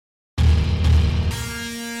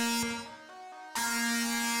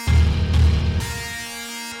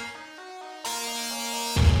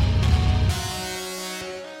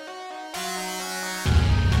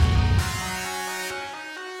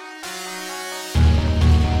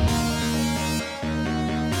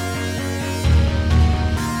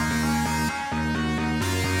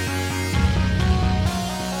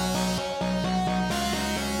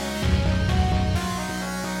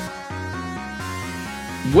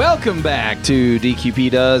Welcome back to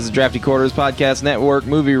DQP Does, Drafty Quarters Podcast Network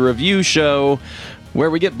movie review show, where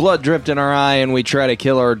we get blood dripped in our eye and we try to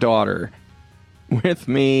kill our daughter. With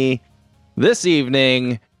me this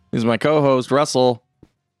evening is my co-host, Russell.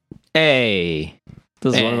 Hey,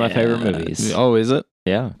 this is one of my favorite movies. Oh, is it?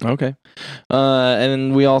 Yeah. Okay.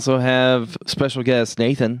 And we also have special guest,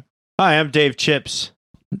 Nathan. Hi, I'm Dave Chips.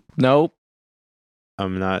 Nope.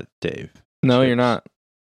 I'm not Dave. No, Chips. you're not.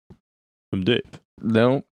 I'm Dave.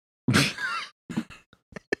 Nope.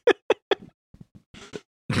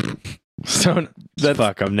 So that's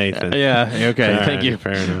Fuck, I'm Nathan. Yeah, okay, All thank right, you.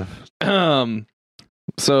 Fair enough.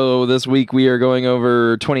 So this week we are going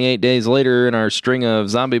over 28 Days Later in our string of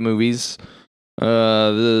zombie movies.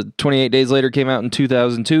 The 28 Days Later came out in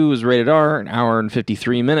 2002, was rated R, an hour and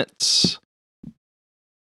 53 minutes.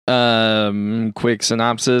 Quick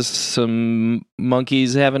synopsis: some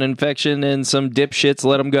monkeys have an infection and some dipshits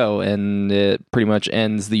let them go, and it pretty much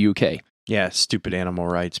ends the UK. Yeah, stupid animal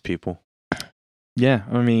rights people. Yeah,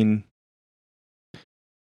 I mean,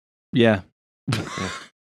 yeah.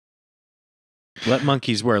 Let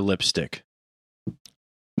monkeys wear lipstick.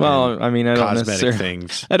 Well, I mean, I don't Cosmetic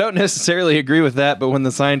things. I don't necessarily agree with that, but when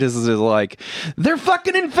the scientist is like, they're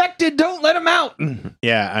fucking infected, don't let them out.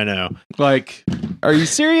 Yeah, I know. Like, are you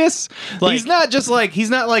serious? Like- he's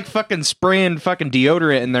not fucking spraying fucking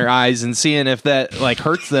deodorant in their eyes and seeing if that like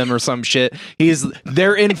hurts them or some shit.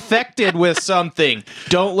 They're infected with something.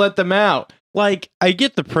 Don't let them out. Like, I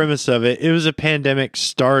get the premise of it. It was a pandemic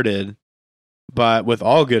started, but with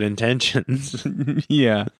all good intentions.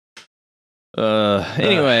 Yeah.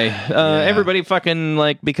 Anyway, everybody fucking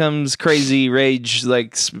like becomes crazy rage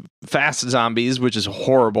like fast zombies, which is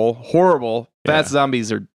horrible. Fast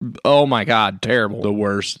zombies are, oh my god, terrible. The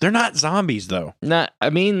worst. They're not zombies though. I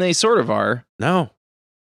mean, they sort of are. No.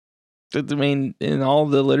 I mean, in all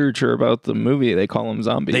the literature about the movie, they call them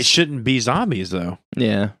zombies. They shouldn't be zombies though.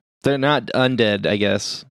 Yeah, they're not undead, I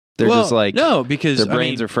guess. They're just like, no, because their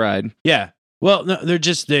brains are fried. Yeah. Well, no, they're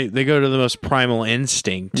just they go to the most primal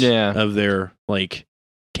instinct of their like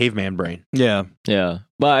caveman brain. Yeah. Yeah.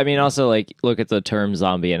 But I mean, also, like, look at the term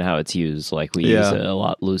zombie and how it's used. Like, we use it a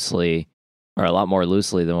lot loosely, or a lot more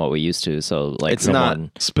loosely than what we used to. So, like, it's not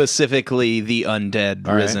specifically the undead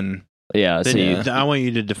risen. Yeah. Then So I want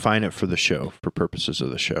you to define it for the show, for purposes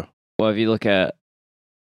of the show. well, if you look at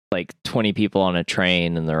like 20 people on a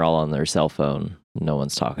train and they're all on their cell phone, no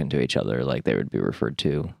one's talking to each other, like they would be referred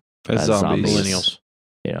to As zombies. Millennials.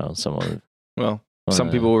 You know, someone. Well, some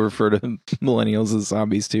people will refer to millennials as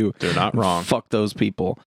zombies too. They're not wrong. Fuck those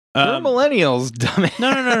people. They're millennials, dumbass. No.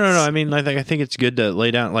 I mean, I think it's good to lay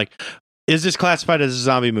down. Like, is this classified as a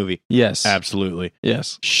zombie movie? Yes. Absolutely.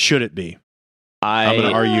 Yes. Should it be? I'm going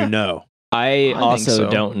to argue no. I think also so.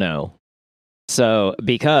 don't know. So,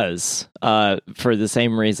 because for the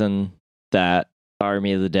same reason that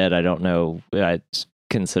Army of the Dead, I don't know. I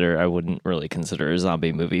wouldn't really consider a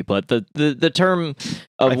zombie movie, but the term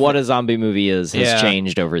of what a zombie movie is has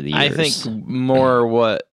changed over the years. I think more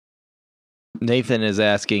what Nathan is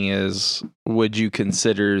asking is, would you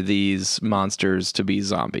consider these monsters to be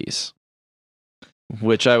zombies?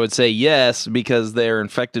 Which I would say yes, because they're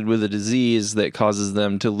infected with a disease that causes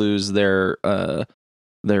them to lose their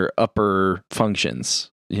upper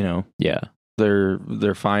functions. You know,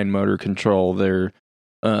 their fine motor control, their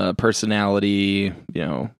personality, you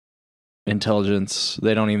know, intelligence.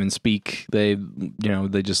 They don't even speak. They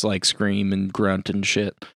just like scream and grunt and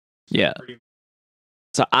shit. Yeah.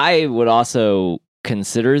 So I would also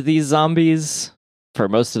consider these zombies for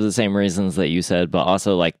most of the same reasons that you said, but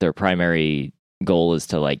also like their primary goal is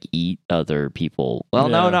to like eat other people. Well,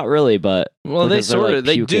 no, not really, but they sort of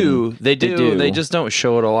like, do. They just don't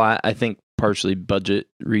show it a lot. I think partially budget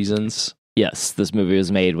reasons. Yes, this movie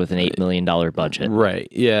was made with an $8 million budget. Right,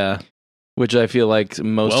 yeah. Which I feel like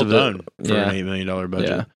most well of done it... for an $8 million budget.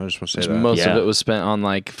 Yeah. I just want to say that. Most of it was spent on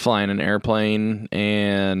like flying an airplane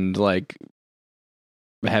and like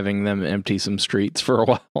having them empty some streets for a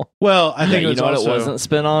while. Well, I think you know also... what it wasn't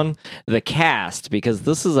spent on? The cast, because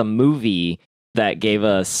this is a movie that gave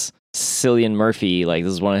us Cillian Murphy. Like,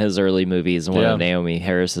 this is one of his early movies and one of Naomi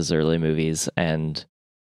Harris's early movies, and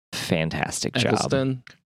fantastic Eccleston?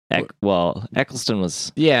 job. Eccleston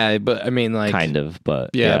was but I mean, like, kind of,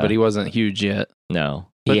 but but he wasn't huge yet. No,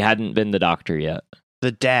 he hadn't been the Doctor yet.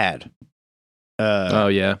 The dad.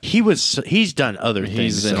 He's done other things.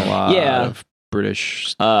 He's in a lot of British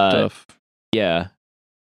stuff. Yeah.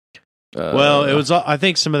 Well, it was. I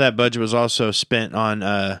think some of that budget was also spent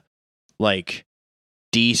on like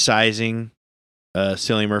de-sizing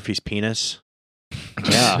Cillian Murphy's penis.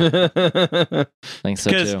 Yeah. I think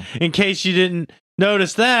so too. In case you didn't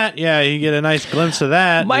notice that. Yeah, you get a nice glimpse of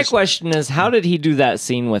that. My question is, how did he do that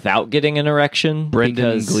scene without getting an erection?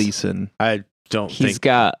 Brendan Because Gleeson. I don't he's think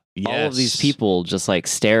got all of Yes. these people just like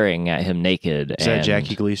staring at him naked. Is that and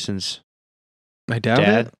Jackie Gleason's I doubt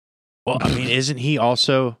dad? it. Well, I mean, isn't he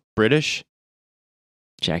also British?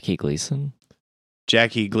 Jackie Gleason?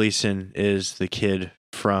 Jackie Gleason is the kid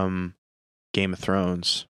from Game of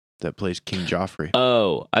Thrones that plays King Joffrey.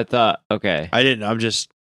 Oh, I thought, okay. I'm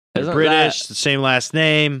just Isn't British, that the same last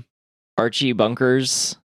name. Archie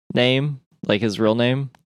Bunker's name? Like his real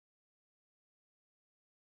name?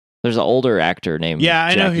 There's an older actor named Yeah,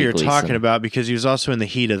 I know who Jackie you're Gleason. talking about because he was also in The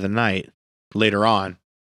Heat of the Night later on.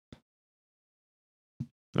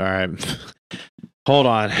 All right. Hold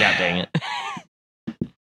on. Yeah, dang it.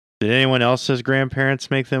 Did anyone else's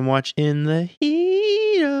grandparents make them watch In the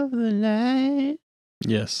Heat of the Night?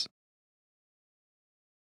 Yes.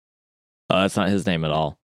 Oh, that's not his name at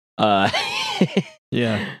all.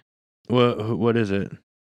 Yeah. What is it?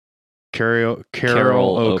 Carol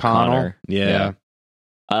Carol O'Connell. O'Connor. Yeah.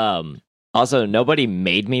 Also, nobody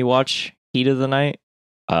made me watch Heat of the Night.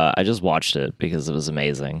 I just watched it because it was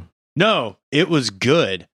amazing. No, it was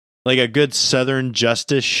good. Like a good Southern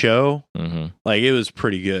Justice show. Hmm Like it was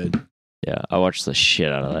pretty good. Yeah, I watched the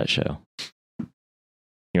shit out of that show.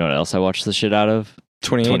 You know what else I watched the shit out of?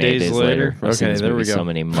 28 days later. I've seen Okay, this there we movie go. so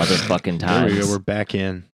many motherfucking There times. we go. We're back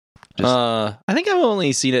in. Just- I think I've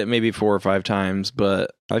only seen it maybe 4 or 5 times,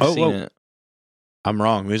 but I've Oh, seen whoa. it. I'm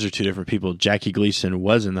wrong. These are two different people. Jackie Gleason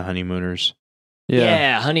was in The Honeymooners.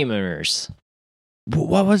 Yeah, Honeymooners.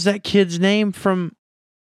 What was that kid's name from?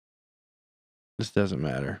 This doesn't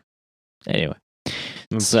matter. Anyway,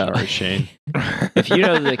 I'm So- sorry, Shane. if you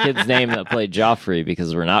know the kid's name that played Joffrey,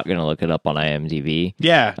 because we're not going to look it up on IMDb.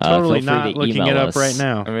 Yeah, totally feel free not to looking email it up us. right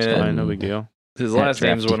now. I mean, It's fine, no big deal. His At last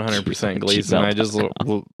name's Drafty 100% Q- Gleason. I just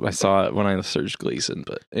gmail.com. I saw it when I searched Gleason,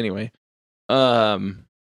 but anyway.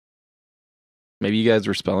 Maybe you guys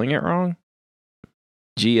were spelling it wrong?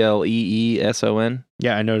 Gleeson?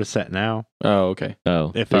 Yeah, I noticed that now. Oh, okay.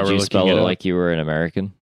 Oh, If I did were you looking spell it it up. like you were an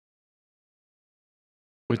American?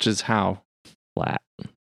 Which is how? Flat.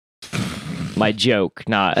 My joke,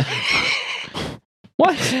 not.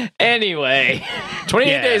 What? Anyway. 28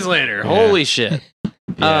 Yeah. days later. Yeah. Holy shit.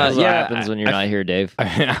 That's what yeah, happens when you're not here, Dave.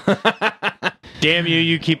 Damn you,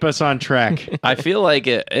 you keep us on track. I feel like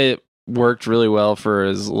it worked really well for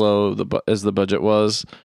as low as the budget was.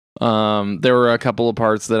 There were a couple of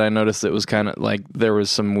parts that I noticed it was kind of like there was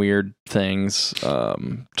some weird things.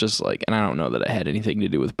 Just like, and I don't know that it had anything to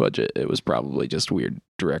do with budget. It was probably just weird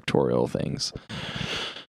directorial things.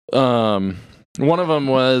 One of them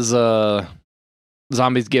was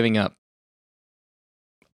zombies giving up.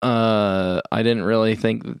 I didn't really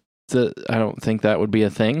think I don't think that would be a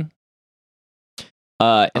thing.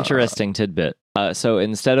 Interesting tidbit. So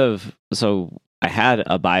I had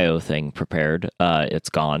a bio thing prepared. It's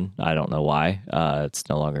gone. I don't know why. It's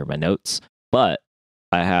no longer in my notes, but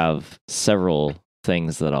I have several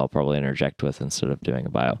things that I'll probably interject with instead of doing a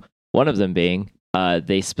bio. One of them being,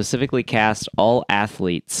 they specifically cast all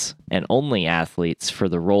athletes and only athletes for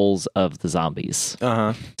the roles of the zombies.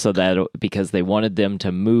 Uh-huh. So that because they wanted them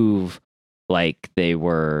to move like they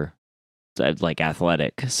were like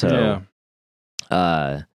athletic. So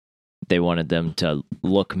they wanted them to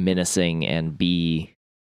look menacing and be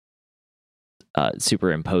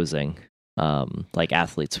super imposing, like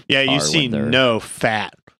athletes. Yeah, you are see when they're- no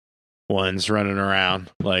fat ones running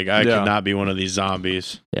around. Like, I Yeah. could not be one of these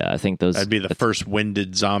zombies. Yeah, I think those. I'd be the first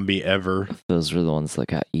winded zombie ever. Those were the ones that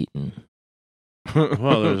got eaten.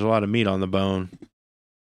 Well, there's a lot of meat on the bone.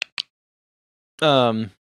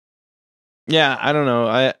 Yeah, I don't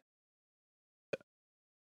know.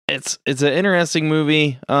 It's an interesting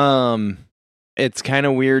movie. It's kind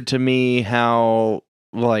of weird to me how,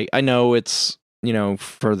 like, I know it's, you know,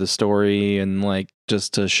 for the story and like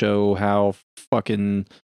just to show how fucking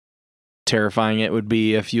terrifying it would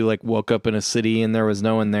be if you like woke up in a city and there was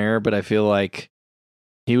no one there, but I feel like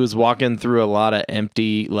he was walking through a lot of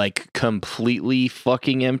empty, like completely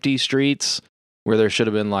fucking empty streets where there should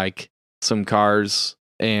have been like some cars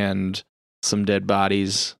and some dead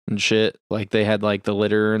bodies and shit. Like they had like the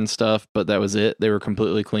litter and stuff, but that was it. They were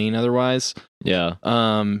completely clean otherwise. Yeah.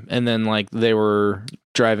 And then like they were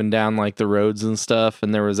driving down like the roads and stuff,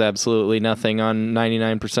 and there was absolutely nothing on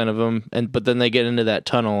 99% of them. But then they get into that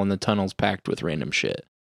tunnel, and the tunnel's packed with random shit.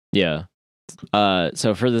 Yeah.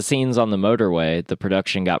 So for the scenes on the motorway, the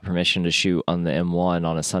production got permission to shoot on the M1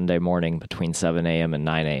 on a Sunday morning between 7 a.m. and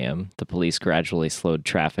 9 a.m. The police gradually slowed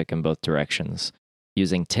traffic in both directions.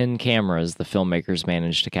 Using 10 cameras, the filmmakers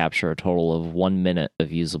managed to capture a total of 1 minute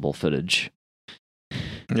of usable footage.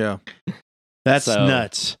 Yeah. That's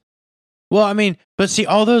nuts. Well, I mean, but see,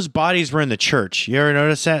 all those bodies were in the church. You ever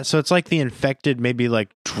notice that? So it's like the infected maybe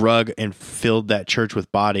like drug and filled that church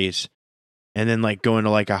with bodies and then like go into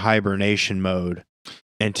like a hibernation mode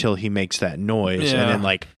until he makes that noise. Yeah. And then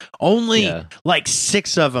like only like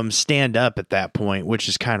 6 of them stand up at that point, which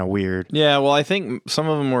is kind of weird. Yeah, well, I think some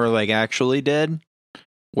of them were like actually dead,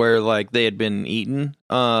 where like they had been eaten.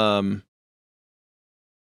 So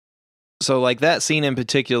like that scene in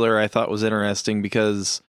particular, I thought was interesting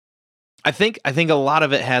because I think a lot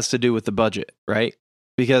of it has to do with the budget, right?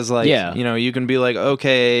 Because like you know, you can be like,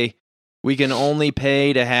 okay, we can only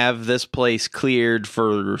pay to have this place cleared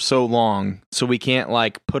for so long, so we can't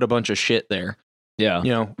like put a bunch of shit there. Yeah.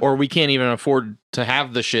 You know, or we can't even afford to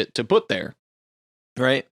have the shit to put there.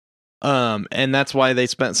 Right? And that's why they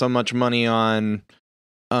spent so much money on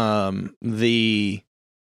the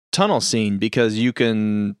tunnel scene, because you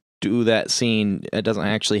can do that scene. It doesn't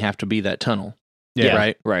actually have to be that tunnel.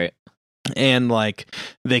 Yeah. Right. And like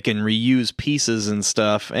they can reuse pieces and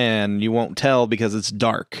stuff and you won't tell because it's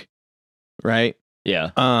dark. Right?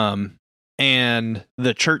 Yeah. And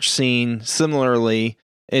the church scene, similarly,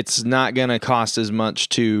 it's not going to cost as much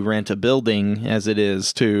to rent a building as it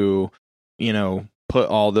is to, you know, put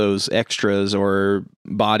all those extras or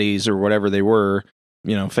bodies or whatever they were,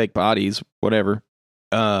 you know, fake bodies, whatever,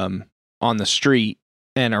 on the street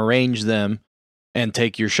and arrange them and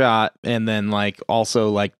take your shot, and then like also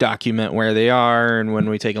like document where they are, and when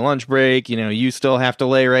we take a lunch break, you know, you still have to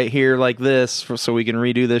lay right here like this so we can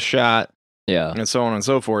redo this shot. Yeah. And so on and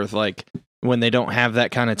so forth. Like when they don't have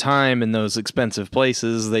that kind of time in those expensive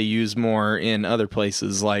places, they use more in other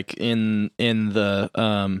places, like in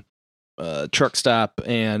the truck stop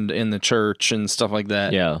and in the church and stuff like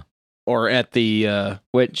that. Yeah. Or at the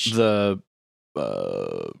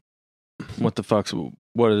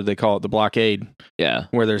what do they call it? The blockade. Yeah.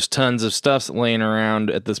 Where there's tons of stuff laying around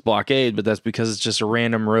at this blockade, but that's because it's just a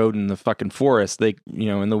random road in the fucking forest. They, you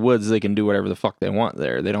know, in the woods, they can do whatever the fuck they want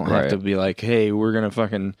there. They don't have to be like, hey, we're going to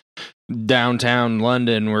fucking downtown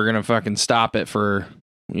London. We're going to fucking stop it for,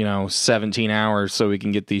 you know, 17 hours so we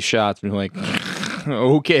can get these shots. And you're like,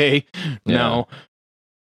 okay, no.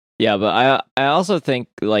 Yeah, but I also think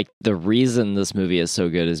like the reason this movie is so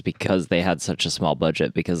good is because they had such a small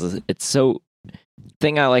budget, because it's so...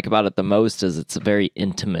 thing I like about it the most is it's a very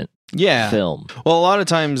intimate film. Well, a lot of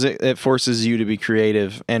times it forces you to be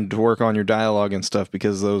creative and to work on your dialogue and stuff,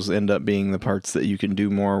 because those end up being the parts that you can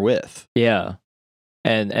do more with. Yeah.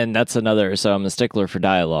 And that's another, so I'm a stickler for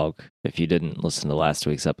dialogue, if you didn't listen to last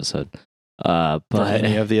week's episode. But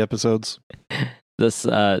any of the episodes. This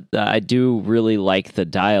I do really like the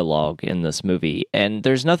dialogue in this movie, and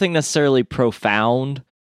there's nothing necessarily profound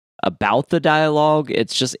about the dialogue.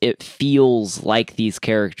 It's just, it feels like these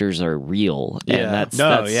characters are real. Yeah. And that's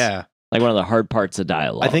like one of the hard parts of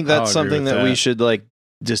dialogue. I think that's something that we should like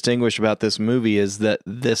distinguish about this movie, is that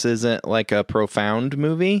this isn't like a profound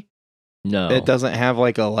movie. No, it doesn't have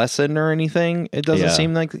like a lesson or anything. It doesn't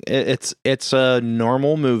seem like it's a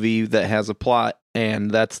normal movie that has a plot,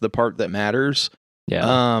 and that's the part that matters.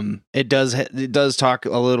 Yeah. It does talk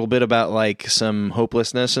a little bit about like some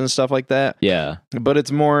hopelessness and stuff like that. Yeah. But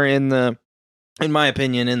it's more in my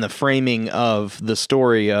opinion, in the framing of the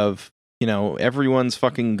story of, you know, everyone's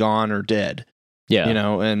fucking gone or dead. Yeah. You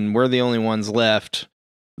know, and we're the only ones left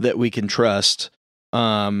that we can trust,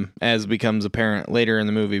 as becomes apparent later in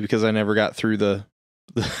the movie, because I never got through the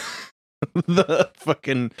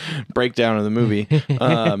fucking breakdown of the movie.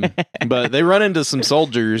 But they run into some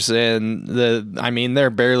soldiers, and they're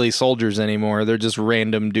barely soldiers anymore. They're just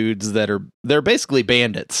random dudes they're basically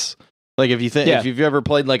bandits. Like if you've ever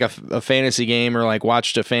played like a fantasy game or like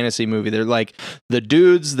watched a fantasy movie, they're like the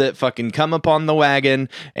dudes that fucking come upon the wagon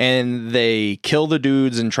and they kill the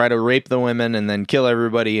dudes and try to rape the women and then kill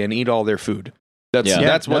everybody and eat all their food.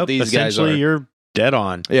 That's what these guys are. You're dead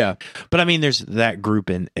on. Yeah. But I mean, there's that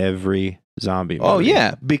group in every zombie movie. Oh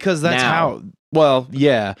yeah, because that's how. Well,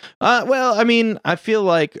 yeah. Well, I mean, I feel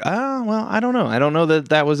like, I don't know. I don't know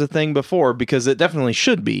that was a thing before, because it definitely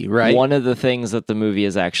should be, right? One of the things that the movie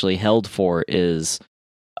is actually held for is,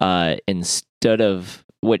 instead of,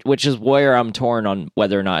 which is where I'm torn on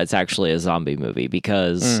whether or not it's actually a zombie movie,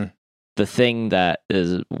 because the thing that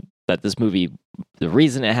this movie, the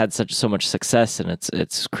reason it had so much success and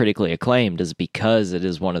it's critically acclaimed is because it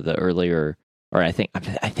is one of the earlier, or I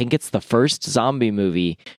think it's the first zombie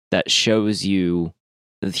movie that shows you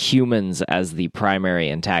the humans as the primary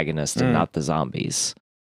antagonist and not the zombies.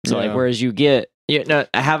 So like, whereas you get,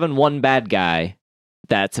 having one bad guy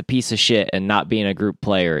that's a piece of shit and not being a group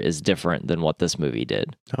player is different than what this movie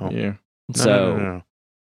did. Oh yeah. So no.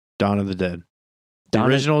 Dawn of the Dead. The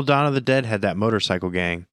original Dawn of the Dead had that motorcycle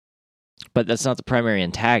gang. But that's not the primary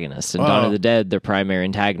antagonist. In Dawn of the Dead, their primary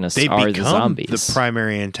antagonists They are the become zombies. the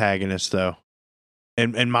primary antagonists, though.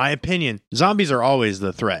 In my opinion, zombies are always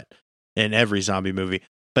the threat in every zombie movie.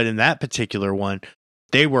 But in that particular one,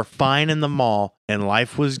 they were fine in the mall and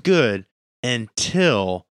life was good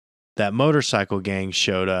until that motorcycle gang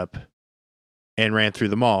showed up and ran through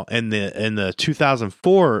the mall. In the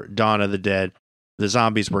 2004 Dawn of the Dead, the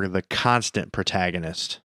zombies were the constant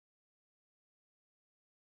protagonist.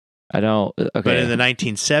 I don't. Okay. But in the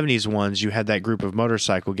 1970s ones, you had that group of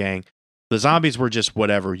motorcycle gang. The zombies were just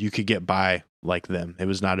whatever. You could get by like them. It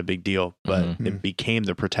was not a big deal. But it became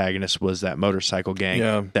the protagonist was that motorcycle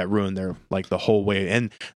gang that ruined their like the whole way.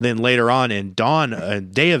 And then later on in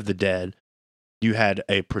Day of the Dead, you had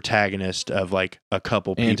a protagonist of like a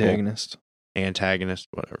couple people. Antagonist,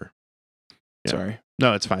 whatever. Yeah. Sorry.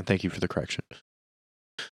 No, it's fine. Thank you for the correction.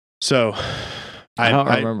 So I don't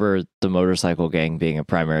remember the motorcycle gang being a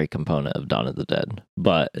primary component of Dawn of the Dead,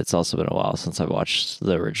 but it's also been a while since I've watched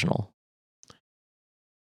the original.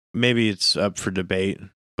 Maybe it's up for debate,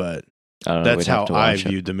 but I don't know, that's how I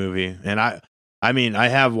viewed the movie. And I mean, I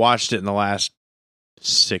have watched it in the last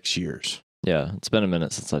 6 years. Yeah, it's been a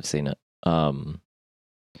minute since I've seen it. I'm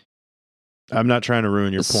not trying to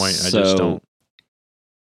ruin your point. I just don't.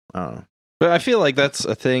 I don't know. But I feel like that's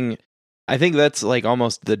a thing. I think that's like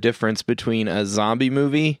almost the difference between a zombie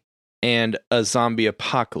movie and a zombie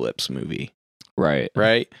apocalypse movie. Right.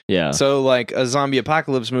 Right? Yeah. So like a zombie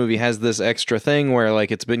apocalypse movie has this extra thing where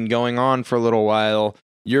like it's been going on for a little while.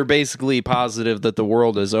 You're basically positive that the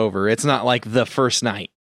world is over. It's not like the first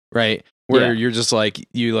night, right? Where you're just like,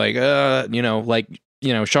 Shaun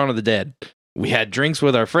of the Dead. We had drinks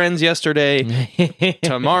with our friends yesterday.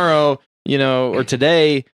 Tomorrow, or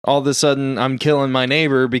today, all of a sudden I'm killing my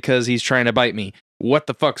neighbor because he's trying to bite me. What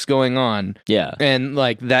the fuck's going on? Yeah. And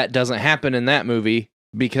like that doesn't happen in that movie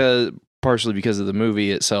partially because of the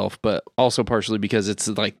movie itself, but also partially because it's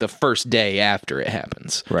like the first day after it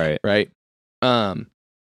happens. Right. Right.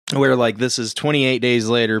 Where like this is 28 days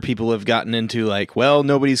later, people have gotten into like, well,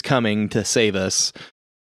 nobody's coming to save us.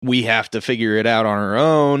 We have to figure it out on our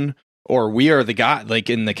own. Or we are the guy, like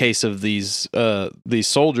in the case of these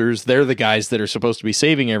soldiers, they're the guys that are supposed to be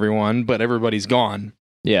saving everyone, but everybody's gone.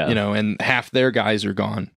 Yeah. And half their guys are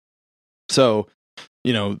gone. So,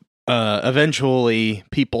 eventually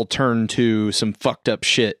people turn to some fucked up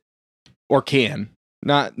shit or can.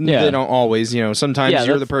 They don't always, sometimes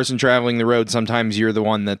you're the person traveling the road. Sometimes you're the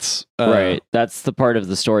one that's right. That's the part of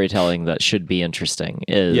the storytelling that should be interesting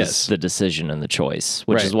is the decision and the choice,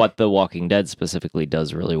 which is what The Walking Dead specifically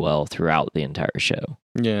does really well throughout the entire show.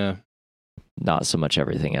 Yeah. Not so much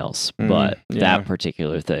everything else, but that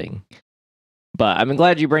particular thing. But I'm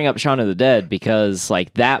glad you bring up Shaun of the Dead because,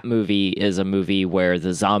 like, that movie is a movie where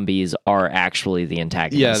the zombies are actually the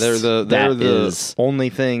antagonists. Yeah, they're the only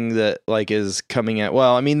thing that like is coming at.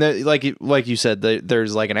 Well, I mean, like you said,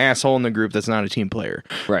 there's like an asshole in the group that's not a team player,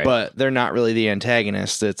 right? But they're not really the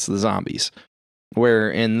antagonists; it's the zombies. Where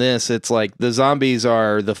in this, it's like the zombies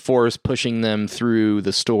are the force pushing them through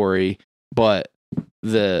the story, but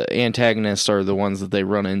the antagonists are the ones that they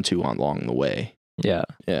run into along the way. Yeah,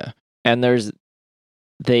 yeah, and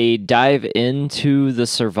they dive into the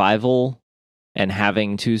survival and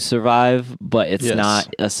having to survive, but it's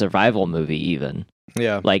not a survival movie even.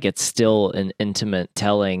 Yeah. Like it's still an intimate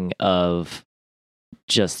telling of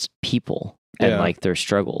just people and like their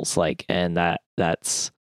struggles. Like, and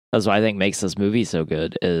that's what I think makes this movie so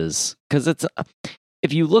good is because it's,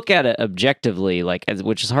 if you look at it objectively, like,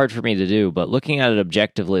 which is hard for me to do, but looking at it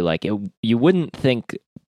objectively, like you wouldn't think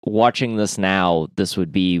watching this now, this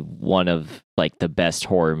would be one of like the best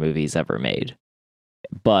horror movies ever made.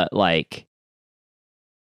 But like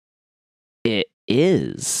it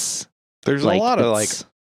is. There's like, a lot of like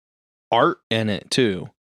art in it too.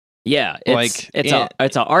 Yeah, it's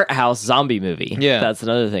an art house zombie movie. Yeah, that's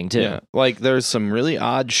another thing too. Yeah. Like there's some really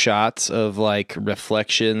odd shots of like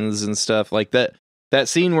reflections and stuff like that. That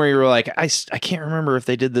scene where you're like, I can't remember if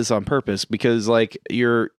they did this on purpose because like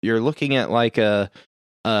you're looking at like a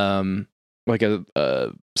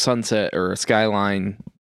sunset or a skyline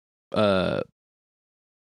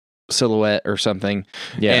silhouette or something,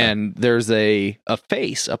 and there's a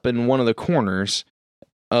face up in one of the corners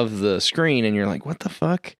of the screen, and you're like, what the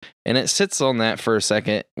fuck? And it sits on that for a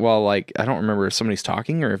second while like I don't remember if somebody's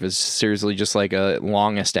talking or if it's seriously just like a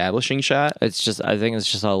long establishing shot. I think it's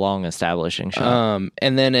just a long establishing shot.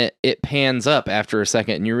 And then it pans up after a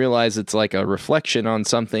second and you realize it's like a reflection on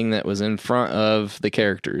something that was in front of the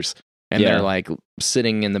characters. And they're like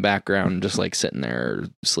sitting in the background, just like sitting there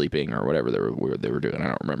sleeping or whatever they were doing. I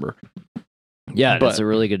don't remember. Yeah, But- it's a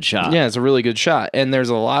really good shot. Yeah, it's a really good shot. And there's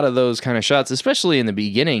a lot of those kind of shots, especially in the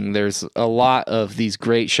beginning. There's a lot of these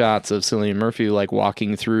great shots of Cillian Murphy like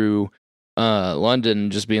walking through London,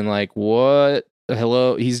 just being like, what?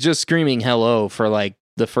 Hello? He's just screaming hello for like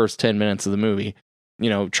the first 10 minutes of the movie,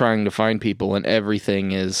 trying to find people, and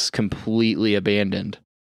everything is completely abandoned.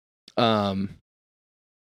 And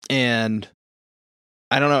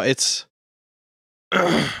I don't know, it's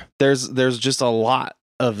there's just a lot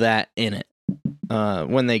of that in it.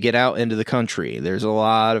 When they get out into the country, there's a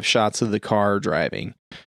lot of shots of the car driving.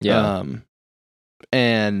 Yeah.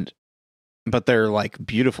 But they're like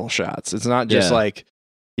beautiful shots. It's not just Yeah. like,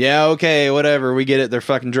 yeah, okay, whatever, we get it. They're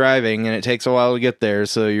fucking driving and it takes a while to get there.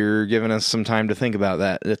 So you're giving us some time to think about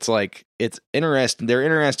that. It's like, it's interesting. They're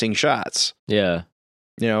interesting shots, Yeah.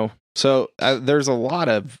 So there's a lot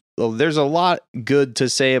good to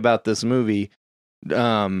say about this movie.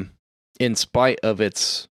 In spite of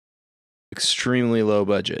its extremely low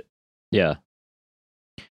budget. Yeah.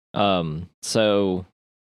 So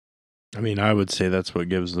I mean, I would say that's what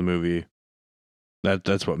gives the movie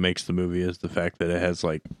that's what makes the movie, is the fact that it has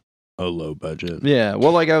like a low budget. Yeah,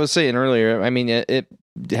 well, like I was saying earlier, I mean, it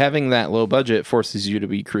having that low budget forces you to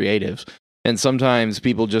be creative, and sometimes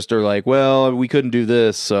people just are like, "Well, we couldn't do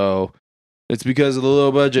this, so it's because of the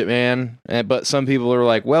low budget, man." But some people are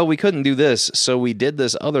like, "Well, we couldn't do this, so we did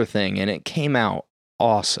this other thing, and it came out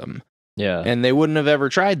awesome." yeah. And they wouldn't have ever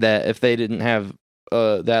tried that if they didn't have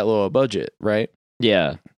that low a budget, right?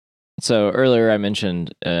 Yeah. So earlier I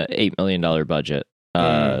mentioned $8 million budget.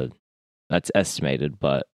 That's estimated,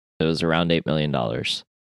 but it was around $8 million.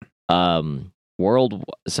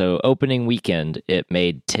 So opening weekend, it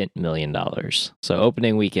made $10 million. So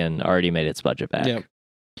opening weekend already made its budget back. Yep.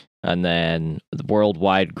 And then the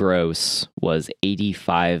worldwide gross was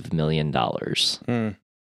 $85 million.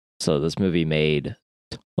 So this movie made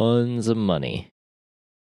tons of money.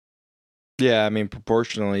 Yeah, I mean,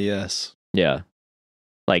 proportionally, yes. Yeah.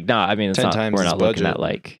 Like, no, I mean, it's 10 not, times we're its not looking budget. at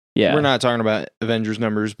like, yeah. We're not talking about Avengers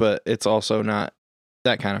numbers, but it's also not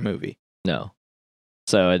that kind of movie. No.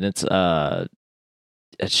 So, and it's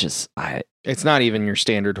just, It's not even your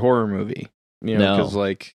standard horror movie, No. because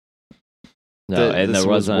like and this there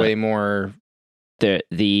was wasn't way more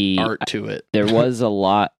the art to it. there was a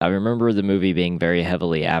lot. I remember the movie being very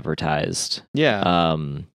heavily advertised. Yeah,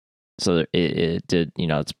 So it did,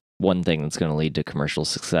 it's one thing that's going to lead to commercial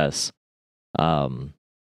success.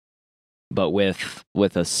 But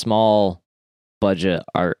with a small budget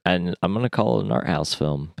art, and I'm going to call it an art house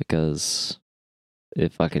film because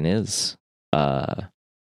it fucking is.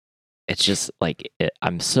 It's just like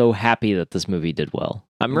I'm so happy that this movie did well.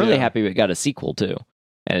 I'm really Yeah. happy it got a sequel too,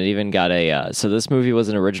 and it even got a. So this movie was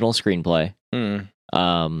an original screenplay,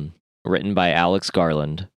 written by Alex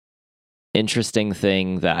Garland. Interesting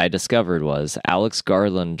thing that I discovered was Alex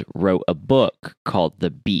Garland wrote a book called The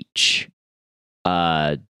Beach.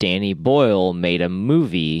 Danny Boyle made a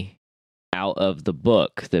movie out of the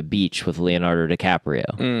book, The Beach, with Leonardo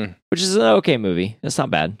DiCaprio, which is an okay movie. It's not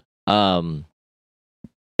bad. And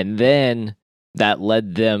then that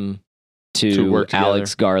led them to work together.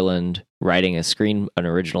 Alex Garland writing an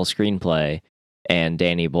original screenplay, and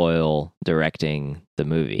Danny Boyle directing the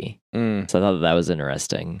movie. So I thought that was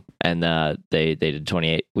interesting. And they did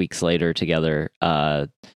 28 Weeks Later together.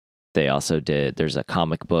 They also there's a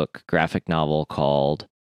comic book graphic novel called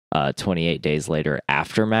 28 Days Later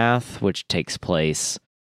Aftermath, which takes place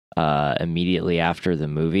immediately after the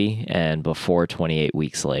movie and before 28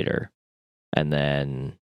 Weeks Later. And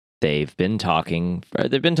then they've been talking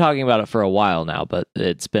about it for a while now, but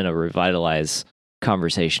it's been a revitalized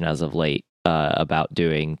conversation as of late about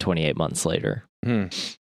doing 28 Months Later.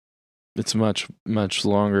 It's much, much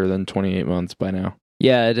longer than 28 months by now.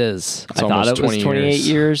 Yeah, it is. It's I thought almost it was 20 28 years.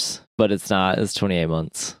 years, but it's not. It's 28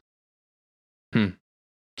 months.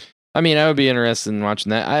 I mean, I would be interested in watching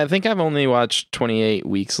that. I think I've only watched 28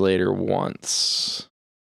 Weeks Later once,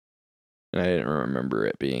 and I didn't remember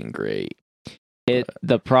it being great.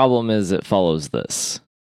 The problem is it follows this,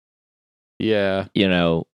 Yeah,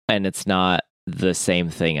 and it's not the same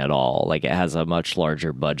thing at all. Like, it has a much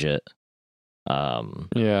larger budget.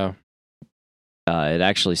 yeah. It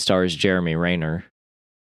actually stars Jeremy Renner.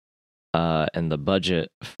 And the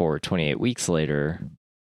budget for 28 Weeks Later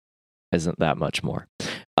isn't that much more.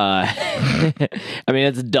 I mean,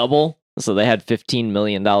 it's double. So they had $15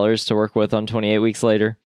 million to work with on 28 Weeks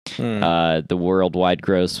Later. The worldwide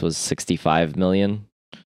gross was $65 million.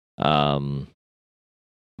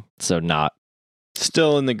 So not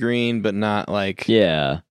Still in the green, but not like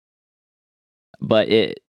yeah. But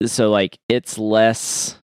it's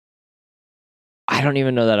less. I don't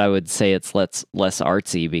even know that I would say it's less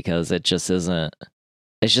artsy because it just isn't.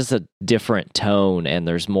 It's just a different tone, and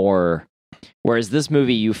there's more. Whereas this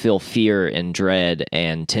movie, you feel fear and dread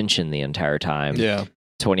and tension the entire time. Yeah.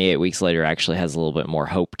 28 Weeks Later actually has a little bit more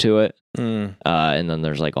hope to it. And then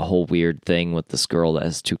there's like a whole weird thing with this girl that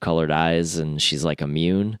has two colored eyes, and she's like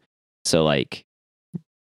immune. So like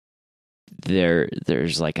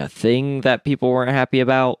there's like a thing that people weren't happy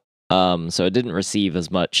about. So it didn't receive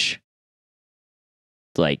as much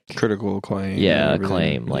like Critical acclaim. yeah, and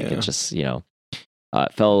acclaim. everything. Like Yeah. it just, it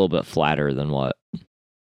felt a little bit flatter than what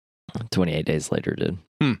 28 Days Later did.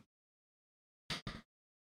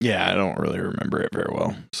 Yeah, I don't really remember it very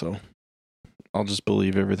well, so I'll just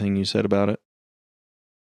believe everything you said about it.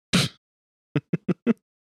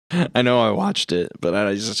 I know I watched it, but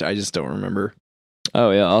I just don't remember.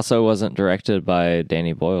 Oh yeah, also wasn't directed by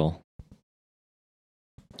Danny Boyle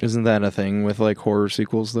Isn't that a thing with like horror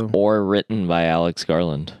sequels though? or written by Alex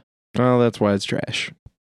Garland. Well, that's why it's trash.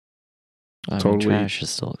 I mean, Totally- trash is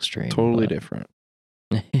still extreme. Totally but- different.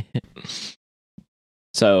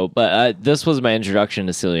 So, but this was my introduction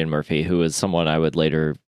to Cillian Murphy, who is someone I would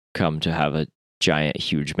later come to have a giant,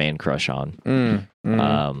 huge man crush on.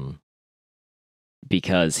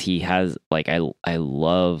 Because he has like I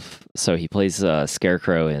love so he plays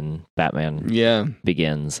Scarecrow in Batman Yeah.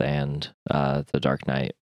 Begins and The Dark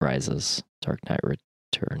Knight Rises, Dark Knight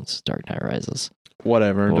Returns, Dark Knight Rises.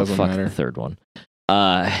 Whatever. It Well, doesn't fuck matter. the third one.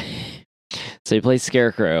 So he plays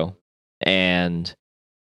Scarecrow, and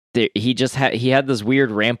he had this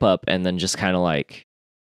weird ramp up, and then just kind of like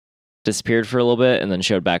disappeared for a little bit, and then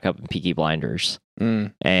showed back up in Peaky Blinders.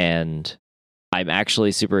 And I'm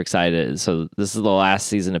actually super excited. So this is the last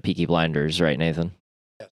season of Peaky Blinders, right, Nathan?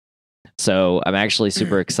 Yeah. So I'm actually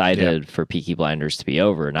super excited for Peaky Blinders to be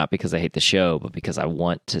over, not because I hate the show, but because I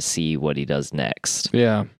want to see what he does next.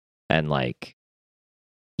 Yeah. And like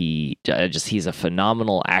he's a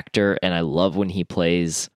phenomenal actor, and I love when he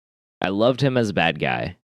plays. I loved him as a bad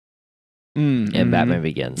guy in Batman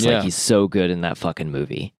Begins. Yeah. Like he's so good in that fucking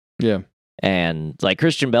movie. Yeah. And like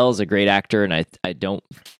Christian Bale is a great actor, and I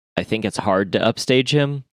think it's hard to upstage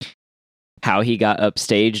him. How he got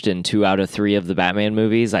upstaged in 2 out of 3 of the Batman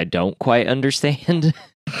movies, I don't quite understand.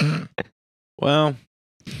 Well,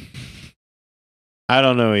 I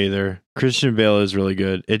don't know either. Christian Bale is really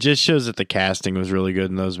good. It just shows that the casting was really good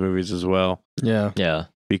in those movies as well. Yeah. Yeah.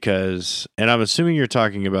 Because, and I'm assuming you're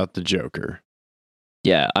talking about the Joker.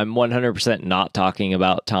 Yeah, I'm 100% not talking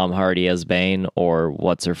about Tom Hardy as Bane or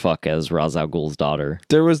what's her fuck as Ra's al Ghul's daughter.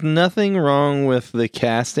 There was nothing wrong with the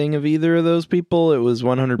casting of either of those people. It was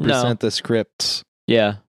 100% No. the scripts.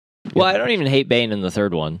 Yeah. Well, I don't even hate Bane in the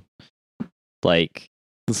third one. Like,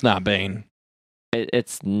 It's not Bane.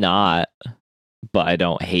 it's not, but I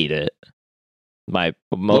don't hate it.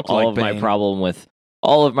 Looked all like of my Bane. problem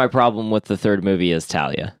with the third movie is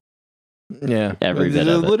Talia. Yeah. Every bit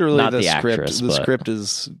of it. Literally Not the the script. actress, The but- script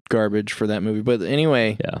is garbage for that movie. But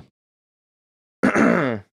anyway.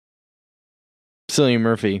 Yeah. Cillian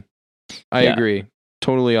Murphy. I Yeah. agree.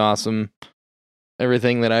 Totally awesome.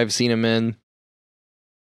 Everything that I've seen him in,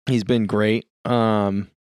 he's been great. The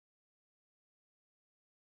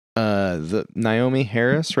Naomi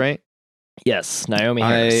Harris, right? Yes, Naomi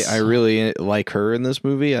Harris. I really like her in this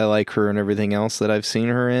movie. I like her in everything else that I've seen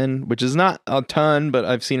her in, which is not a ton, but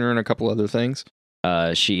I've seen her in a couple other things.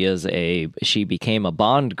 She became a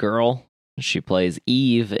Bond girl. She plays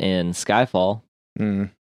Eve in Skyfall.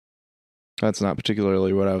 That's not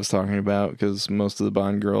particularly what I was talking about because most of the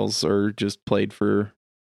Bond girls are just played for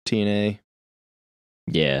TNA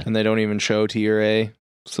Yeah. and they don't even show TRA.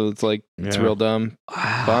 So it's like, it's real dumb.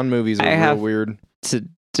 Bond movies are I real have- weird. To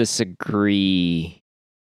disagree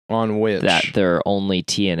On which that they're only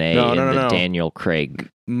TNA No, in no, no, the no. Daniel Craig.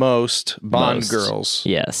 most Bond Most. girls,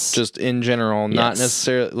 Yes. just in general, not Yes.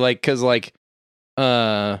 necessarily like, cause like,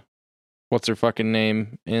 what's her fucking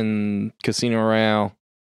name in Casino Royale?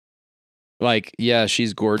 Like, yeah,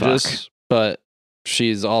 she's gorgeous, but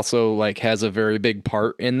she's also like has a very big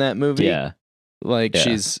part in that movie. yeah. Like Yeah.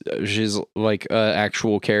 she's like a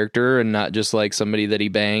actual character and not just like somebody that he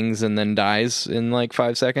bangs and then dies in like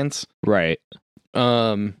 5 seconds. Right.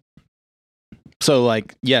 So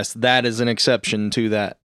like, yes, that is an exception to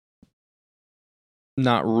that.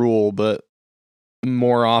 Not rule, but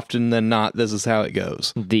more often than not, this is how it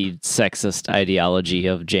goes. The sexist ideology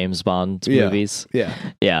of James Bond Yeah. movies. Yeah.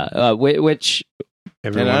 Yeah. Which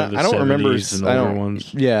Every And one I- of the I don't remember 70s and I older don't-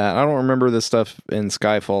 ones. Yeah, I don't remember the stuff in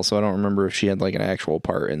Skyfall, so I don't remember if she had like an actual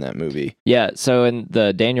part in that movie. yeah, so in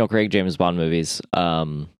the Daniel Craig James Bond movies,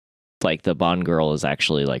 like the Bond girl is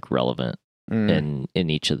actually like relevant. in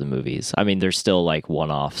each of the movies. I mean, there's still like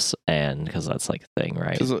one-offs, and because that's like a thing,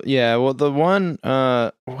 right? Yeah, well, the one,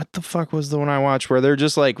 what the fuck was the one I watched where they're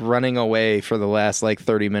just like running away for the last like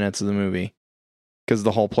 30 minutes of the movie because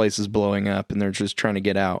the whole place is blowing up and they're just trying to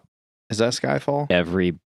get out. Is that Skyfall?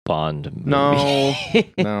 Every Bond movie. No,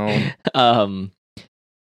 no.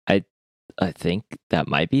 I think that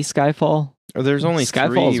might be Skyfall. Or there's only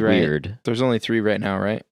Skyfall's three, right? weird. There's only 3 right now,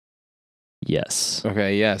 right? Yes.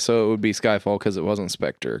 Okay, yeah. So it would be Skyfall because it wasn't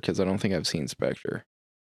Spectre. Because I don't think I've seen Spectre.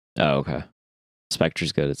 Oh, okay.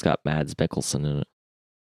 Spectre's good. It's got Mads Mikkelsen in it.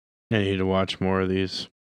 I need to watch more of these.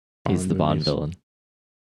 He's the Bond movies. villain.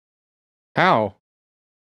 How?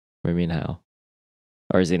 What do you mean how?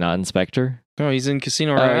 Or is he not in Spectre? No, he's in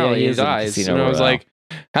Casino Oh, yeah, Royale. he He is in dies. Casino And I was Royale. like,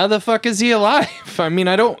 how the fuck is he alive? I mean,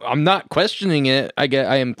 I'm not questioning it. I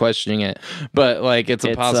am questioning it, but like, it's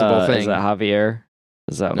a possible thing. Is that Javier?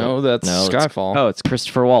 Is that No, that's no, Skyfall. it's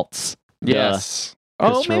Christopher Waltz. yes.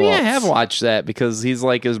 Oh, Christopher maybe I Waltz. have watched that because he's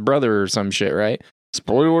like his brother or some shit, right?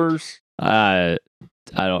 Spoilers. I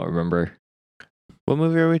don't remember. What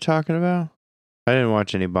movie are we talking about? I didn't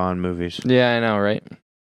watch any Bond movies. Yeah, I know, right?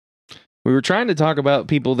 We were trying to talk about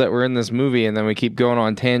people that were in this movie, and then we keep going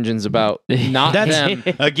on tangents about not That's-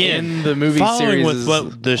 them Again, in the movie following series. with is-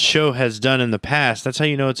 what the show has done in the past, that's how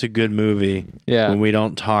you know it's a good movie yeah, when we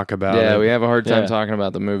don't talk about yeah, it. we have a hard time Yeah. talking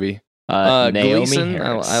about the movie. Naomi Gleason,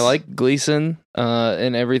 Harris. I like Gleason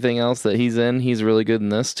and everything else that he's in. He's really good in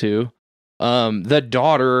this too. The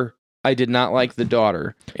daughter, I did not like the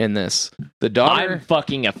daughter in this. The daughter, I'm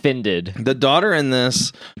fucking offended. the daughter in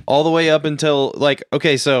this, all the way up until like,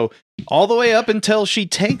 okay, so all the way up until she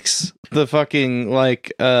takes the fucking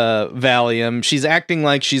like Valium, she's acting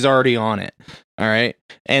like she's already on it. All right,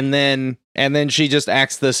 and then she just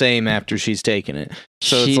acts the same after she's taken it.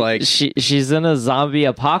 So it's like, she's in a zombie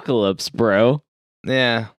apocalypse, bro.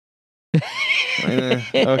 yeah.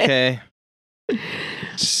 Okay.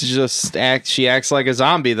 She acts like a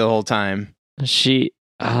zombie the whole time. I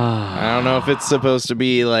don't know if it's supposed to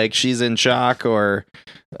be like she's in shock or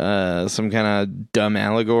some kind of dumb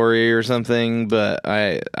allegory or something, but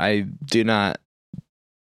I do not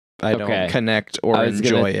Okay. don't connect or I was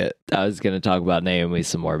enjoy it. I was going to talk about Naomi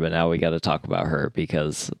some more, but now we got to talk about her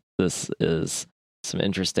because this is some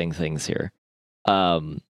interesting things here.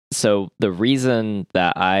 So the reason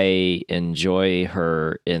that I enjoy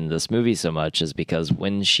her in this movie so much is because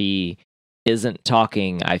when she isn't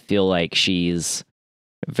talking, I feel like she's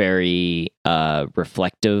very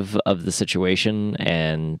reflective of the situation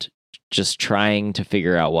and just trying to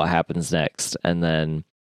figure out what happens next. And then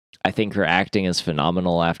I think her acting is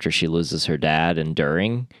phenomenal after she loses her dad and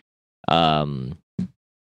during.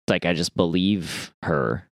 Like I just believe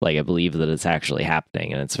her. Like I believe that it's actually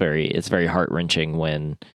happening, and it's very heart-wrenching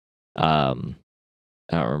when I don't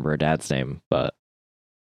remember her dad's name, but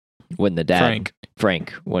when the dad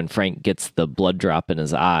Frank, when Frank gets the blood drop in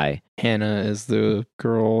his eye. Hannah is the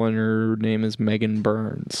girl, and her name is Megan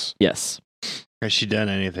Burns. Yes. Has she done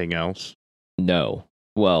anything else? No.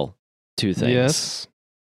 Well, 2 things. Yes.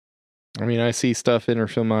 I mean, I see stuff in her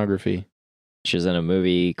filmography. She was in a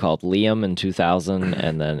movie called Liam in 2000,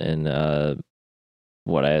 and then in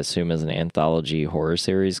what I assume is an anthology horror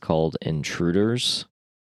series called Intruders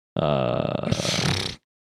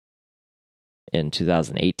in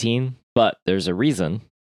 2018. But there's a reason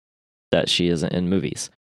that she isn't in movies.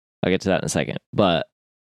 I'll get to that in a second. But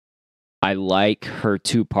I like her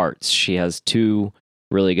 2 parts. She has 2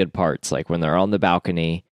 really good parts. Like when they're on the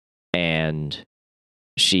balcony and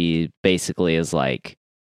she basically is like,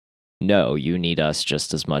 no, you need us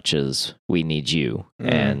just as much as we need you.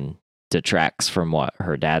 And detracts from what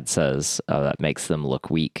her dad says that makes them look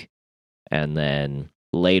weak. And then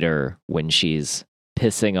later when she's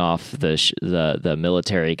pissing off the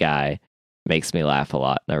military guy, makes me laugh a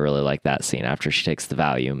lot. And I really like that scene after she takes the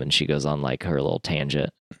Valium and she goes on like her little tangent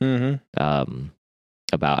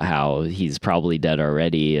about how he's probably dead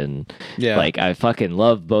already. And Yeah. like I fucking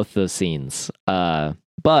love both those scenes.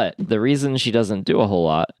 But the reason she doesn't do a whole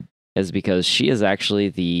lot is because she is actually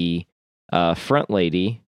the front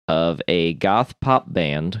lady of a goth pop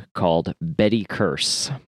band called Betty Curse.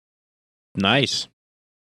 Nice.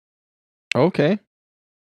 Okay.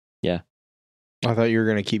 Yeah. I thought you were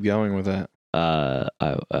going to keep going with that. I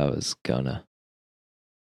was gonna.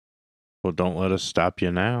 Well, don't let us stop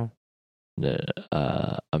you now.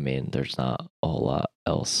 I mean, there's not a whole lot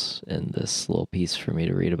else in this little piece for me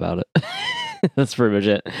to read about it. That's pretty much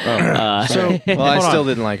it. Well, I Hold still on.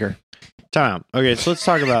 didn't like her. Time out. Okay, so let's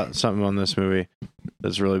talk about something on this movie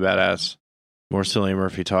that's really badass. More Cillian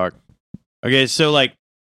Murphy talk. Okay, so like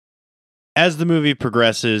as the movie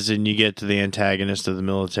progresses and you get to the antagonist of the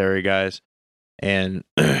military guys, and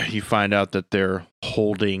you find out that they're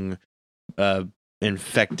holding a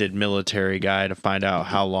infected military guy to find out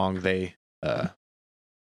how long they'll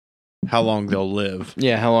live.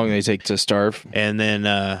 Yeah, how long they take to starve. And then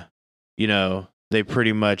they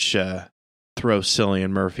pretty much throw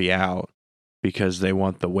Cillian Murphy out because they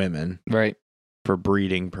want the women Right. for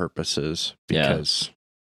breeding purposes, Yeah. because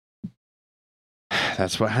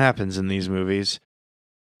that's what happens in these movies.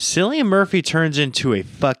 Cillian Murphy turns into a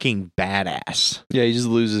fucking badass. Yeah, he just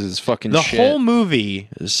loses his fucking The shit. whole movie,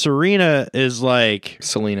 Serena is like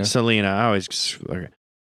Selena. I always. Okay.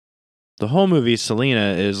 The whole movie,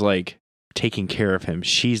 Selena is like taking care of him.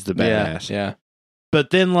 She's the badass. Yeah. But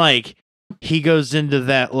then, like, he goes into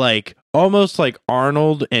that, like, almost like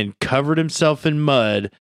Arnold and covered himself in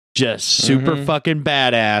mud, just super Mhm. fucking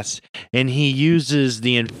badass. And he uses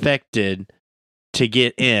the infected to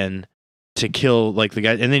get in to kill, like, the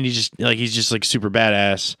guy. And then he's just like super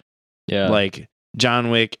badass. Yeah. Like, John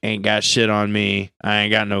Wick ain't got shit on me. I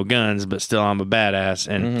ain't got no guns, but still I'm a badass.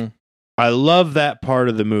 And Mhm. I love that part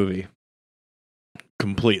of the movie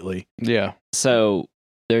completely. Yeah. So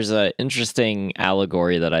there's an interesting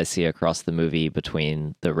allegory that I see across the movie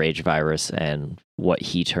between the rage virus and what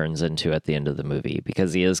he turns into at the end of the movie,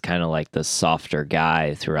 because he is kind of like the softer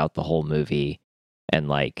guy throughout the whole movie. And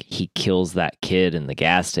like he kills that kid in the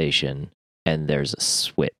gas station and there's a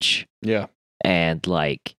switch. Yeah. And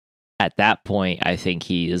like at that point, I think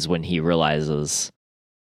he is when he realizes,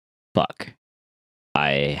 fuck,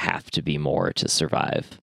 I have to be more to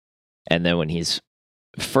survive. And then when he's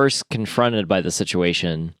first confronted by the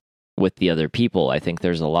situation with the other people, I think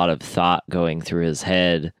there's a lot of thought going through his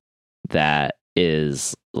head that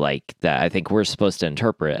is like that I think we're supposed to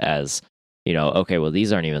interpret as, okay, well,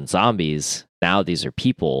 these aren't even zombies. Now these are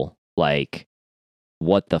people. Like,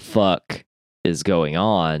 what the fuck is going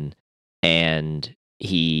on? And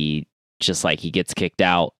he just like, he gets kicked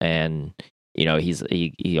out and,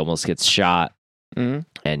 he almost gets shot Mhm.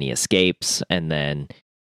 and he escapes. And then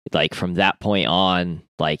like from that point on,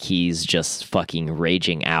 like he's just fucking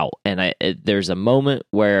raging out. And there's a moment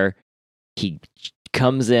where he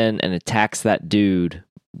comes in and attacks that dude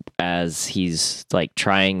as he's like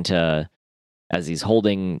as he's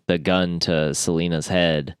holding the gun to Selena's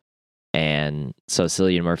head. And so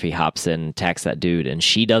Cillian Murphy hops in, attacks that dude, and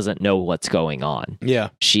she doesn't know what's going on. Yeah.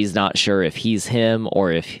 She's not sure if he's him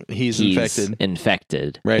or if He's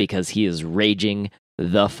infected. right? Right. Because he is raging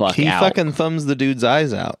the fuck He out. fucking thumbs the dude's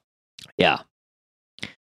eyes out. Yeah.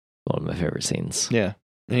 One of my favorite scenes. Yeah.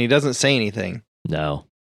 And he doesn't say anything. No.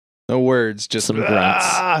 No words, just Some grunts.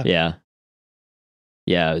 "Ah!" Yeah.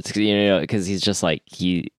 Yeah, it's because he's just like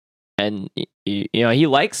he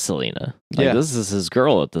likes Selena. Like Yeah. this is his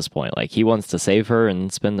girl at this point. Like he wants to save her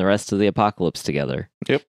and spend the rest of the apocalypse together.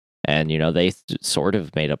 Yep. And they sort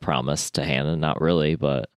of made a promise to Hannah, not really,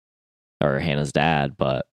 or Hannah's dad,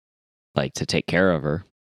 but like to take care of her.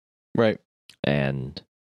 Right. And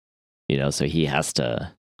so he has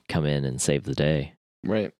to come in and save the day.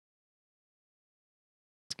 Right.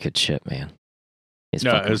 It's good shit, man. It's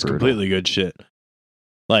No, fucking it was brutal. completely good shit.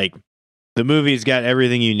 Like, the movie's got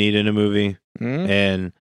everything you need in a movie, Mhm.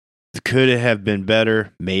 and could it have been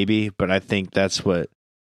better? Maybe, but I think that's what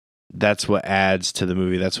adds to the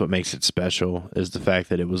movie. That's what makes it special, is the fact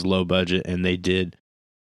that it was low budget and they did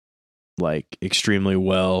like extremely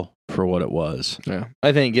well for what it was. Yeah.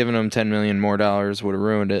 I think giving them $10 million more would have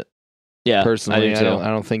ruined it. Yeah, Personally, I do too. I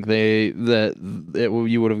don't think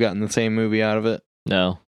you would have gotten the same movie out of it.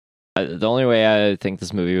 No. The only way I think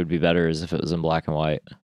this movie would be better is if it was in black and white.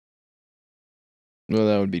 Well,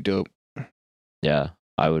 that would be dope. Yeah,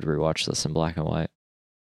 I would rewatch this in black and white.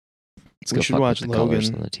 Let's We go should fuck with watch the colors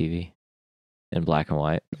Logan. on the TV in black and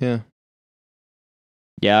white. Yeah.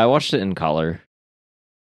 Yeah, I watched it in color.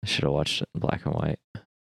 I should have watched it in black and white.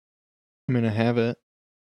 I'm going to have it.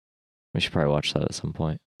 We should probably watch that at some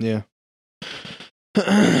point. Yeah. All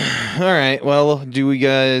right. Well, do we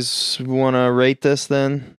guys want to rate this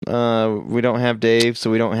then? We don't have Dave, so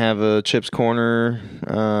we don't have a Chips Corner.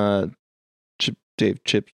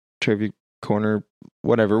 Chip Trivia Corner,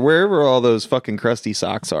 whatever. Wherever all those fucking crusty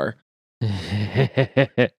socks are.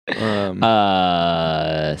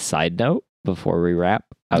 Side note before we wrap,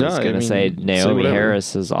 I No, was I going to say mean, say Naomi whatever.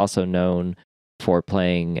 Harris is also known for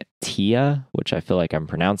playing Tia, which I feel like I'm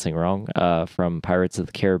pronouncing wrong, from Pirates of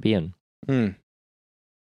the Caribbean.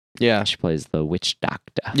 Yeah. She plays the witch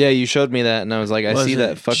doctor. Yeah, you showed me that, and I was like, I see Wasn't-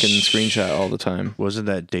 that fucking screenshot all the time. Wasn't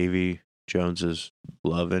that Davy Jones's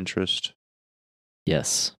love interest?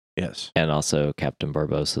 Yes. Yes. And also Captain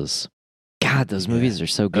Barbossa's. God, those movies are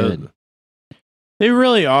so good. They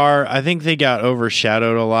really are. I think they got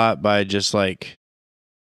overshadowed a lot by just like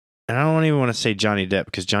And I don't even want to say Johnny Depp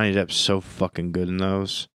because Johnny Depp's so fucking good in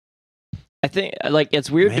those. I think like it's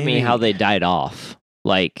weird to me Maybe. how they died off.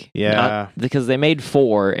 Like, Yeah. because they made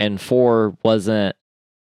 4 and 4 wasn't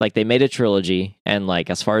like they made a trilogy, and like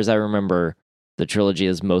as far as I remember, the trilogy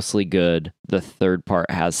is mostly good. The third part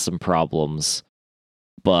has some problems,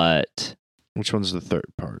 but Which one's the third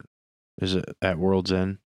part? Is it at World's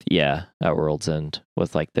End? yeah, at World's End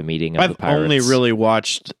with like the meeting of the I've pirates. only really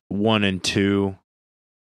watched 1 and 2.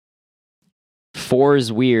 4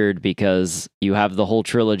 is weird because you have the whole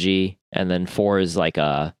trilogy, and then 4 is like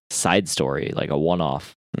a side story, like a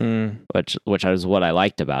one-off, which is what I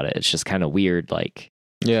liked about it. It's just kind of weird, like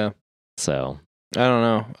Yeah. so. I don't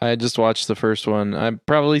know. I just watched the first one. I've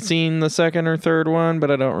probably seen the second or third one, but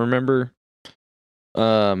I don't remember.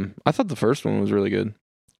 I thought the first one was really good.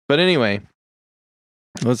 But anyway,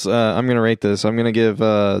 let's I'm going to rate this. I'm going to give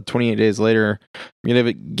 28 Days Later. I'm going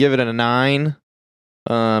to give it a 9.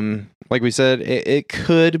 Like we said, it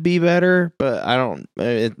could be better, but I don't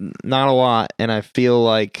not a lot, and I feel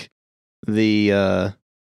like the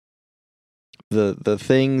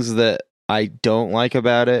things that I don't like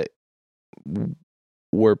about it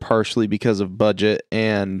were partially because of budget,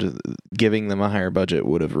 and giving them a higher budget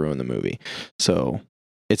would have ruined the movie. So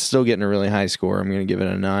it's still getting a really high score. I'm going to give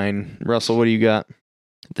it a 9. Russell, what do you got?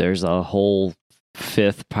 There's a whole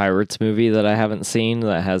 5th Pirates movie that I haven't seen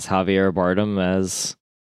that has Javier Bardem as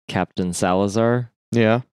Captain Salazar,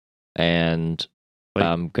 Yeah. and Like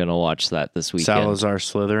I'm gonna watch that this weekend. Salazar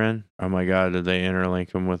Slytherin. Oh my god, did they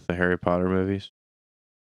interlink him with the Harry Potter movies?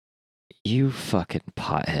 You fucking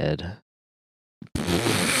pothead.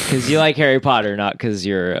 Because you like Harry Potter, not because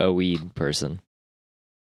you're a weed person.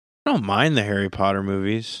 I don't mind the Harry Potter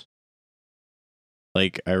movies.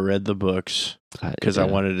 Like, I read the books because I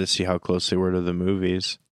Yeah. wanted to see how close they were to the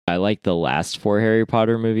movies. I like the last 4 Harry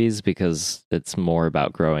Potter movies because it's more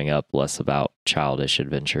about growing up, less about childish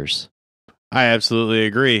adventures. I absolutely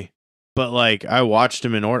agree. But, like, I watched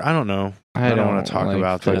them in order. I don't know. I don't wanna talk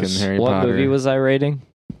about fucking this. Harry What Potter. movie was I rating?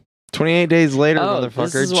 28 Days Later, Oh,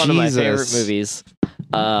 motherfucker. this is one of my favorite Jesus. movies.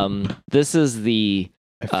 This is the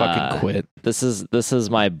I fucking quit. This is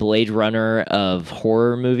my Blade Runner of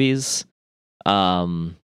horror movies.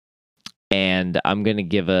 And I'm gonna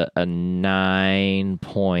give it a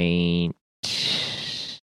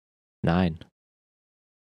 9.9.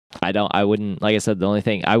 I wouldn't, like I said, the only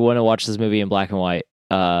thing I want to watch this movie in black and white.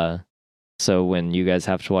 So when you guys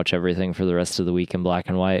have to watch everything for the rest of the week in black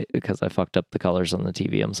and white because I fucked up the colors on the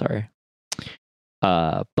TV, I'm sorry.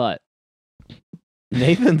 But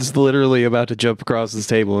Nathan's literally about to jump across this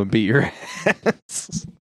table and beat your ass.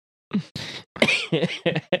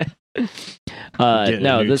 Get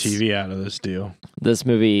no, a new this TV out of this deal. this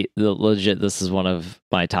movie, legit, this is one of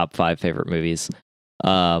my top 5 favorite movies.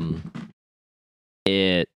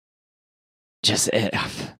 It just It's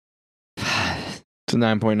a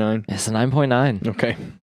 9.9. it's a 9.9. Okay.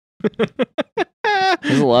 I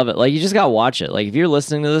just love it. Like, you just gotta watch it. Like, if you're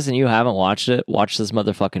listening to this and you haven't watched it, watch this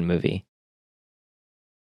motherfucking movie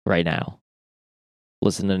right now.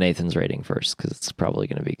 Listen to Nathan's rating first because it's probably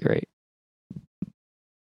gonna be great.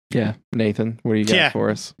 Yeah. Nathan, what do you got Yeah. for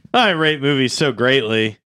us? I rate movies so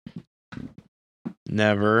greatly.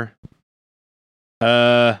 Never.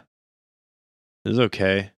 It's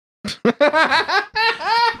okay. No,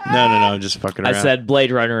 I'm just fucking around. I said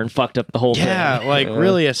Blade Runner and fucked up the whole yeah, thing. like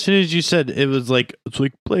really, as soon as you said it was like, it's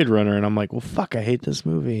like Blade Runner, and I'm like, well, fuck, I hate this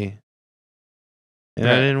movie. And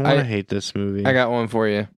I Yeah, didn't want to hate this movie. I got one for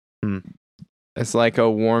you. Hmm. It's like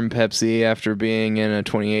a warm Pepsi after being in a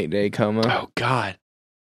 28-day coma. Oh, God.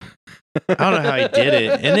 I don't know how he did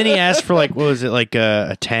it. And then he asked for, like, what was it, like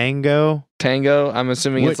a tango? Tango, I'm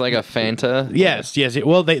assuming What- it's like a Fanta. Yes.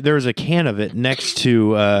 Well, there was a can of it next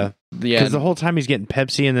to, Yeah. because the whole time he's getting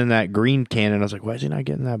Pepsi and then that green can, and I was like, why is he not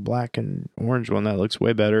getting that black and orange one? That looks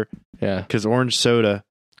way better. Yeah. Because orange soda,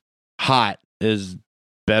 hot, is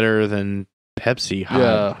better than Pepsi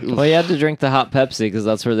hot. Yeah. Well, you had to drink the hot Pepsi because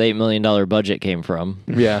that's where the $8 million budget came from.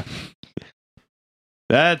 Yeah.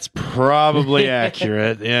 That's probably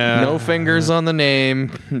accurate. Yeah. No fingers on the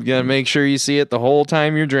name. You gotta make sure you see it the whole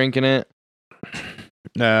time you're drinking it.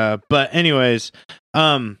 But anyways,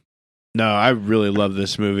 no, I really love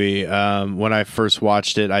this movie. When I first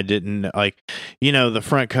watched it, I didn't like, the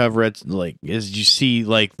front cover. It's like, as you see,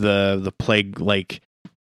 like the plague, like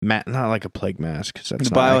not like a plague mask. 'Cause that's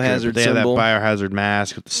The not accurate, biohazard but they have that symbol. biohazard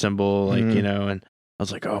mask with the symbol, like Mhm. and I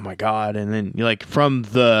was like, oh my god! And then you like from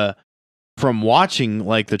watching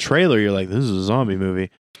like the trailer, you're like, this is a zombie movie.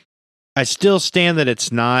 I still stand that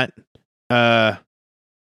it's not. But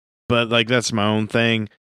like that's my own thing.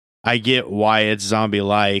 I get why it's zombie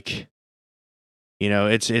like.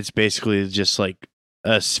 It's basically just like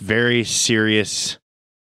a very serious,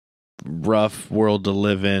 rough world to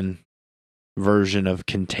live in version of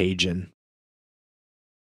Contagion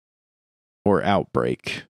or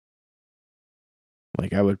Outbreak.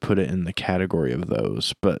 Like, I would put it in the category of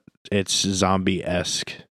those, but it's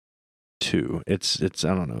zombie-esque too. It's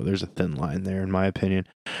I don't know. There's a thin line there, in my opinion.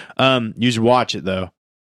 You should watch it though.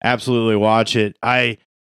 Absolutely watch it. It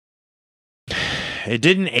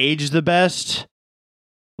didn't age the best,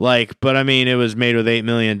 but I mean, it was made with $8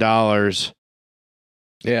 million.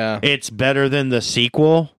 Yeah. It's better than the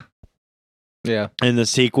sequel. Yeah. And the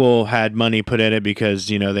sequel had money put in it because,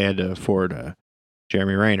 they had to afford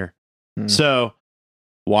Jeremy Renner. So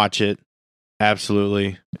watch it.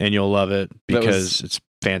 Absolutely. And you'll love it because it's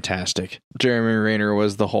fantastic. Jeremy Renner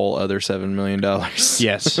was the whole other $7 million.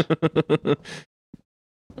 Yes.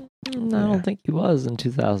 No, I don't think he was in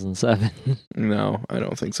 2007. No, I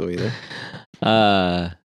don't think so either.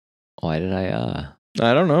 Why did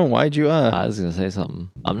I don't know. Why'd you I was gonna say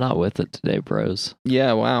something. I'm not with it today, bros.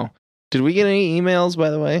 Yeah, wow. Did we get any emails,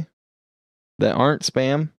 by the way, that aren't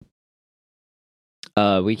spam?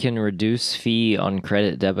 We can reduce fee on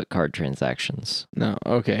credit debit card transactions. No.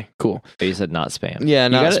 Okay, cool. But you said not spam. Yeah,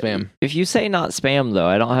 not spam. If you say not spam, though,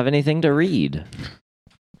 I don't have anything to read.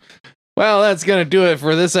 Well, that's going to do it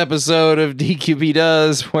for this episode of DQB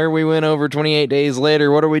Does, where we went over 28 days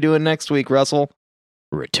later. What are we doing next week, Russell?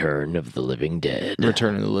 Return of the Living Dead.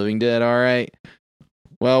 Return of the Living Dead. All right.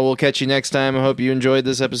 Well, we'll catch you next time. I hope you enjoyed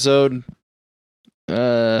this episode.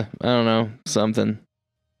 I don't know. Something.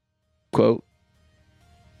 Quote.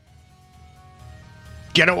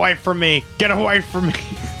 Get away from me. Get away from me.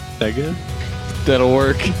 Is that good? That'll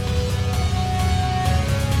work.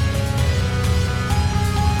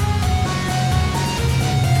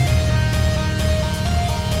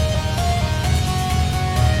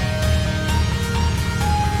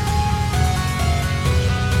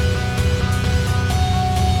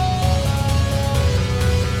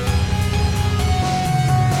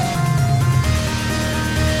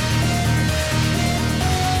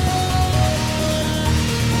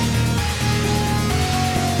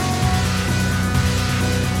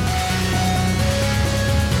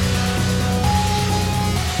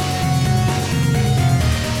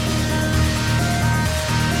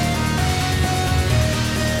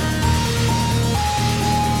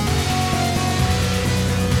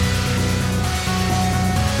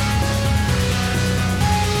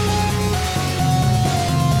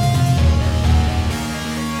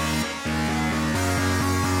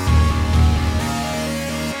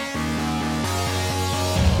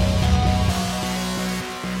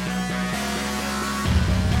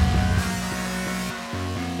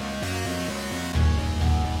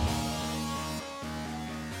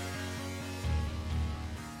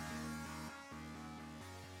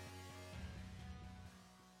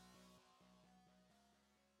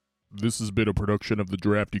 This has been a production of the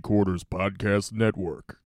Drafty Quarters Podcast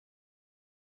Network.